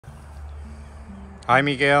Hi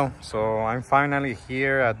Miguel, so I'm finally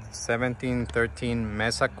here at 1713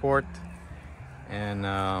 Mesa Court, and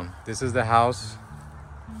this is the house.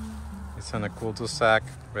 It's on a cul-de-sac,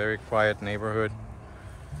 very quiet neighborhood,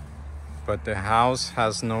 but the house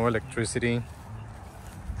has no electricity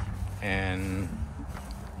and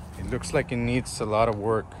it looks like it needs a lot of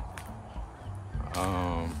work.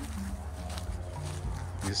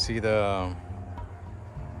 You see some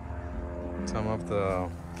of the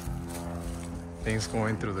things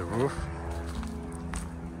going through the roof.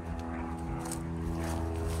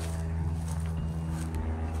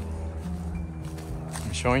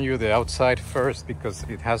 I'm showing you the outside first because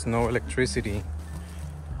it has no electricity,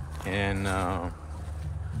 and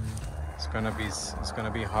it's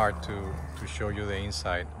gonna be hard to show you the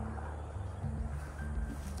inside.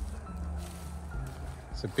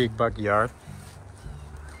 It's a big backyard.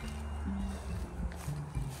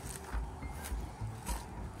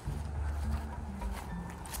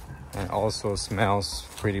 And also smells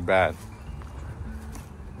pretty bad.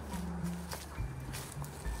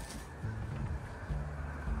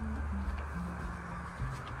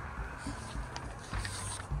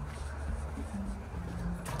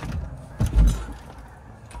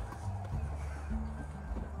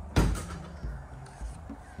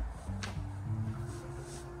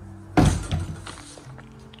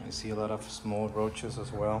 I see a lot of small roaches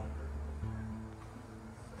as well.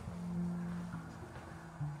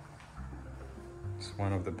 It's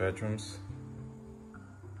one of the bedrooms.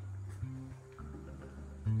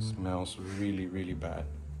 Smells really bad.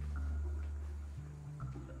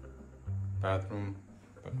 Bathroom,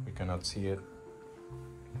 but we cannot see it.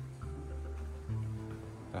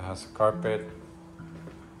 That has a carpet.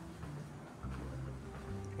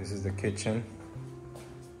 This is the kitchen.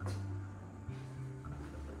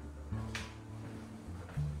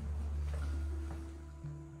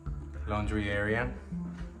 Laundry area.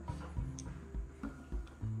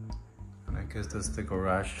 And I guess that's the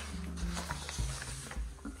garage.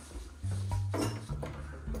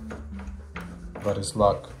 But it's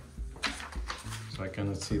locked, so I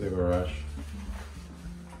cannot see the garage.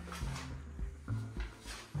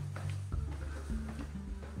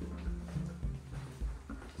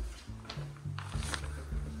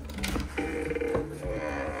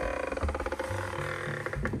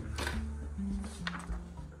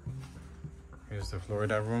 Here's the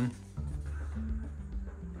Florida room,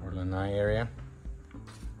 or lanai area.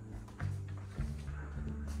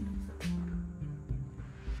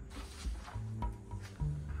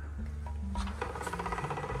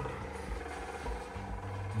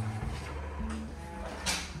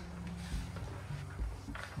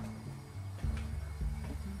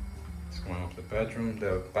 It's one of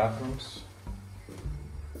the bathrooms,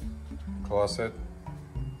 closet,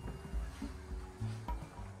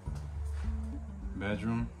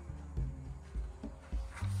 bedroom,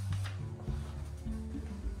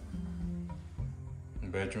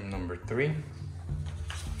 bedroom number 3,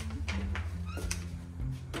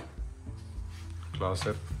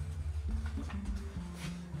 closet.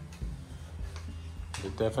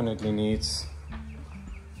 It definitely needs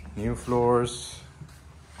new floors,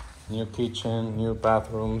 new kitchen, new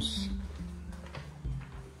bathrooms,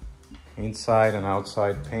 inside and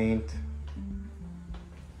outside paint,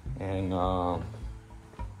 and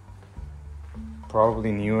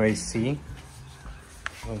probably new AC.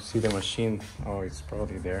 I don't see the machine. Oh, it's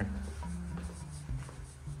probably there.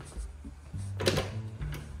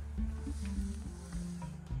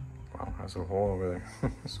 Wow, has a hole over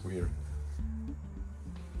there. It's weird.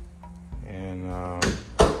 And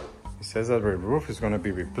it says that the roof is going to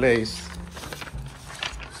be replaced,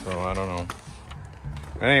 so I don't know.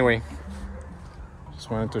 But anyway,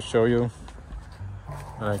 just wanted to show you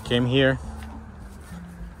that I came here.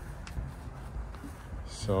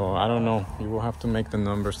 So I don't know, you will have to make the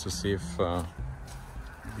numbers to see if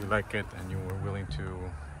you like it and you were willing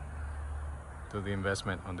to do the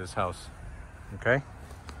investment on this house. Okay,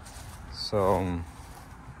 so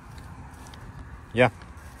yeah,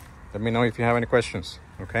 let me know if you have any questions.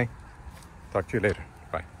 Okay, talk to you later.